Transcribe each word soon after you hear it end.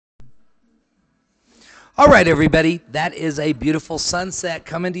All right, everybody, that is a beautiful sunset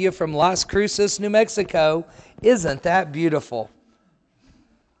coming to you from Las Cruces, New Mexico. Isn't that beautiful?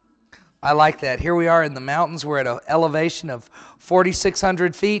 I like that. Here we are in the mountains. We're at an elevation of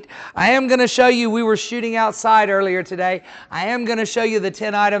 4,600 feet. I am going to show you, we were shooting outside earlier today. I am going to show you the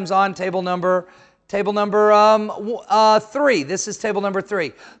 10 items on table number 3. This is table number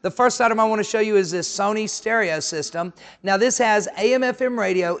 3. The first item I want to show you is this Sony stereo system. Now this has AM/FM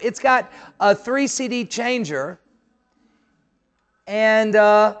radio. It's got a 3 CD changer, and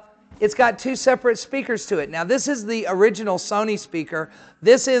it's got 2 separate speakers to it. Now this is the original Sony speaker.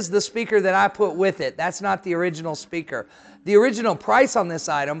 This is the speaker that I put with it. That's not the original speaker. The original price on this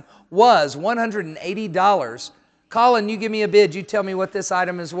item was $180. Colin, you give me a bid. You tell me what this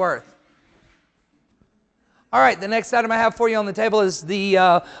item is worth. All right, the next item I have for you on the table is the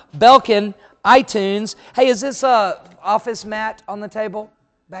Belkin iTunes. Hey, is this office mat on the table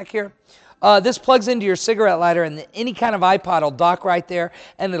back here? This plugs into your cigarette lighter, and any kind of iPod will dock right there,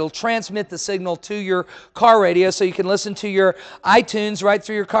 and it'll transmit the signal to your car radio so you can listen to your iTunes right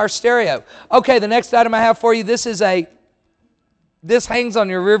through your car stereo. Okay, the next item I have for you, this hangs on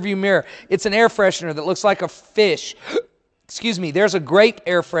your rearview mirror. It's an air freshener that looks like a fish. Excuse me, there's a grape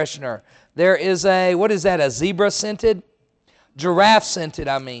air freshener. There is a, what is that, a zebra scented? Giraffe scented,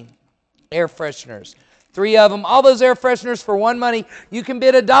 I mean, air fresheners. 3 of them. All those air fresheners for $1. You can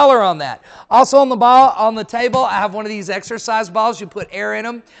bid $1 on that. Also on the table, I have one of these exercise balls. You put air in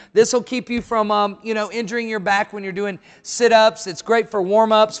them. This will keep you from, injuring your back when you're doing sit-ups. It's great for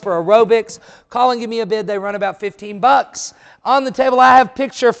warm-ups, for aerobics. Call and give me a bid. They run about $15. On the table, I have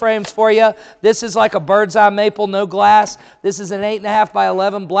picture frames for you. This is like a bird's eye maple, no glass. This is an 8.5 by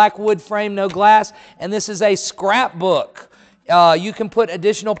 11 black wood frame, no glass. And this is a scrapbook. You can put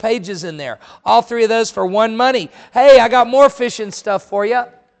additional pages in there. All 3 of those for $1. Hey, I got more fishing stuff for you.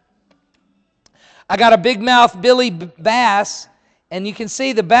 I got a big mouth Billy Bass, and you can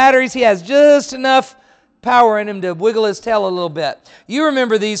see the batteries. He has just enough power in him to wiggle his tail a little bit. You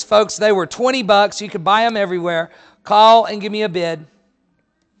remember these, folks. They were $20. You could buy them everywhere. Call and give me a bid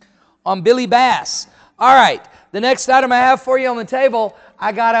on Billy Bass. All right, the next item I have for you on the table,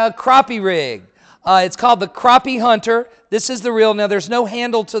 I got a crappie rig. It's called the Crappie Hunter. This is the reel. Now, there's no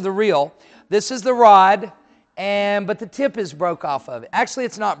handle to the reel. This is the rod, but the tip is broke off of it. Actually,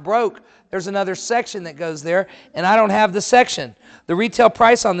 it's not broke. There's another section that goes there, and I don't have the section. The retail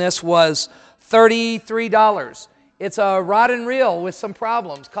price on this was $33. It's a rod and reel with some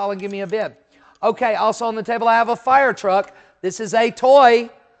problems. Call and give me a bid. Okay, also on the table, I have a fire truck. This is a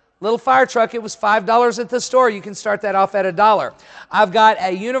toy little fire truck. It was $5 at the store. You can start that off at $1. I've got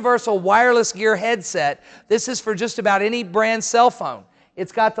a universal wireless gear headset. This is for just about any brand cell phone.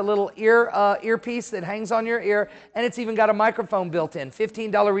 It's got the little earpiece that hangs on your ear, and it's even got a microphone built in.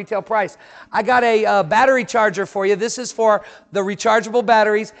 $15 retail price. I got a battery charger for you. This is for the rechargeable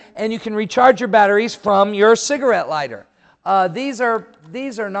batteries, and you can recharge your batteries from your cigarette lighter. These are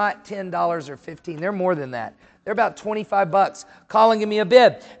not $10 or $15. They're more than that. They're about $25. Call and give me a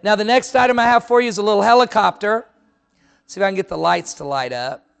bid. Now, the next item I have for you is a little helicopter. See if I can get the lights to light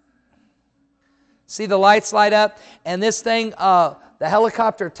up. See the lights light up? And this thing, the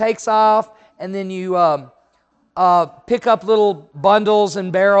helicopter takes off, and then you pick up little bundles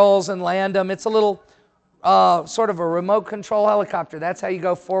and barrels and land them. It's a little sort of a remote control helicopter. That's how you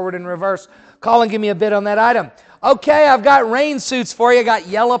go forward and reverse. Call and give me a bid on that item. Okay, I've got rain suits for you. I got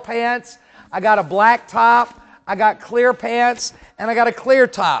yellow pants. I got a black top. I got clear pants, and I got a clear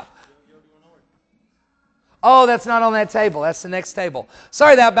top. Oh, that's not on that table. That's the next table.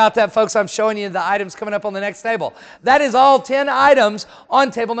 Sorry about that, folks. I'm showing you the items coming up on the next table. That is all 10 items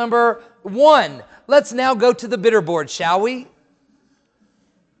on table number 1. Let's now go to the bidder board, shall we?